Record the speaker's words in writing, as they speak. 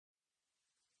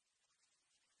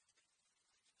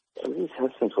Aziz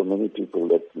Hassim, for many people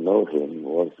that know him,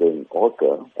 was an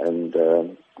author, and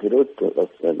he wrote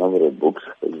a number of books.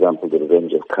 For example, The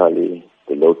Revenge of Kali,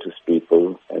 The Lotus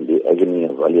People, and The Agony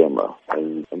of Valyama.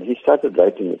 And he started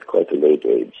writing at quite a late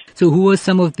age. So who were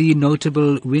some of the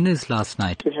notable winners last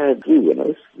night? We had three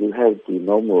winners. We had the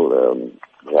normal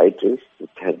writers that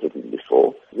had written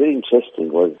before. Very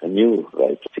interesting was a new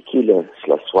writer, Tequila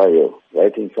Slaswayo,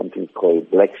 writing something called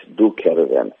Blacks Do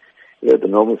Caravan. Yeah, the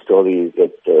normal story is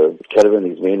that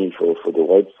caravan is mainly for the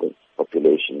white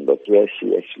population, but here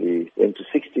she actually went to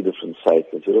 60 different sites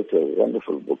and she wrote a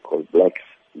wonderful book called Blacks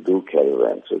Do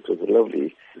Caravan. So it was a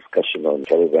lovely discussion on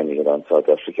caravanning around South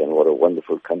Africa and what a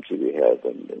wonderful country we have.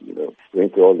 And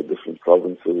went to all the different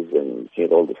provinces and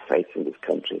had all the sites in this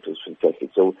country. It was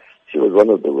fantastic. So she was one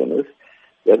of the winners.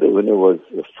 The other winner was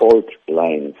The Fault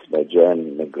Lines by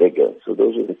Joanne McGregor. So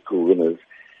those were the two winners.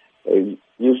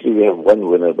 Usually we have one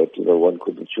winner, but one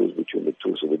couldn't choose between the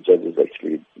two, so the judges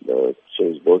actually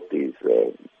chose both these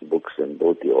books and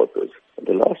both the authors. And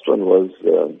the last one was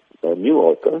a new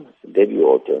author, debut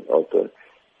author,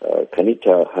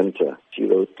 Kanita Hunter. She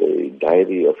wrote a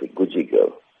diary of a Guji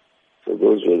girl. So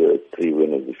those were the three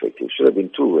winners, effectively. Should have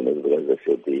been two winners, but as I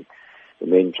said, the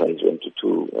main prize went to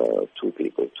two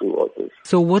authors.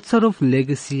 So what sort of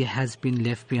legacy has been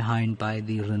left behind by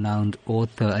the renowned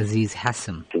author Aziz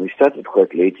Hassim? So he started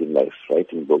quite late in life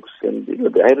writing books, and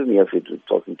the irony of it was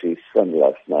talking to his son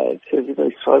last night. He says,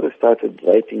 his father started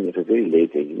writing at a very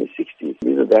late age, in his 60s.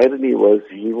 The irony was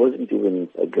he wasn't even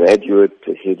a graduate,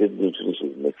 he didn't even finish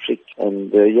his metric,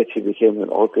 and yet he became an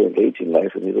author late in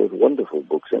life, and he wrote wonderful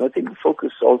books. And I think the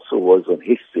focus also was on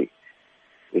history.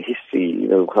 The history,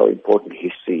 how important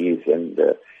history is, and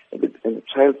the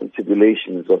trials and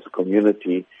tribulations of the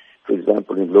community. For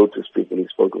example, in Lotus People, he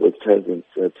spoke about trials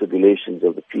and tribulations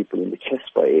of the people in the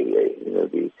Casbah area,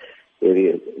 the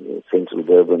area, central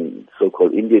Durban,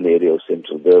 so-called Indian area of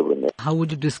central Durban. How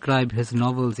would you describe his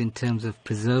novels in terms of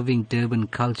preserving Durban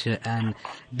culture and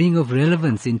being of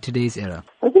relevance in today's era?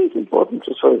 I think it's important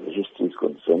as far as the history is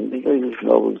concerned. His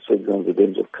novels, for example, The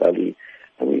Revenge of Kali,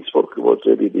 he spoke about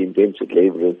really the indentured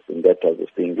laborers and that type of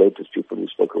thing. Lotus People, we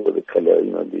spoke about the color,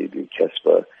 the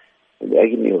Casbah, and The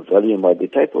Agony of Valyama, the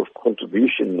type of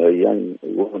contribution a young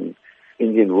woman,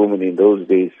 Indian woman in those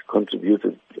days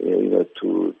contributed,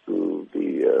 to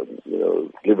the,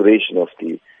 liberation of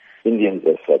the Indians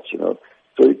as such,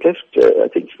 So it left, I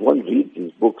think, one reads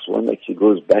these books, one actually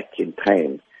goes back in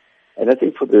time. And I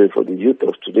think for the youth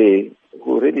of today,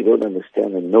 who really don't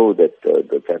understand and know that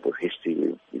the type of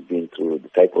history we've been through, the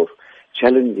type of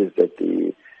challenges that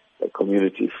the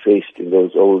community faced in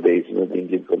those old days, the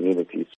Indian communities,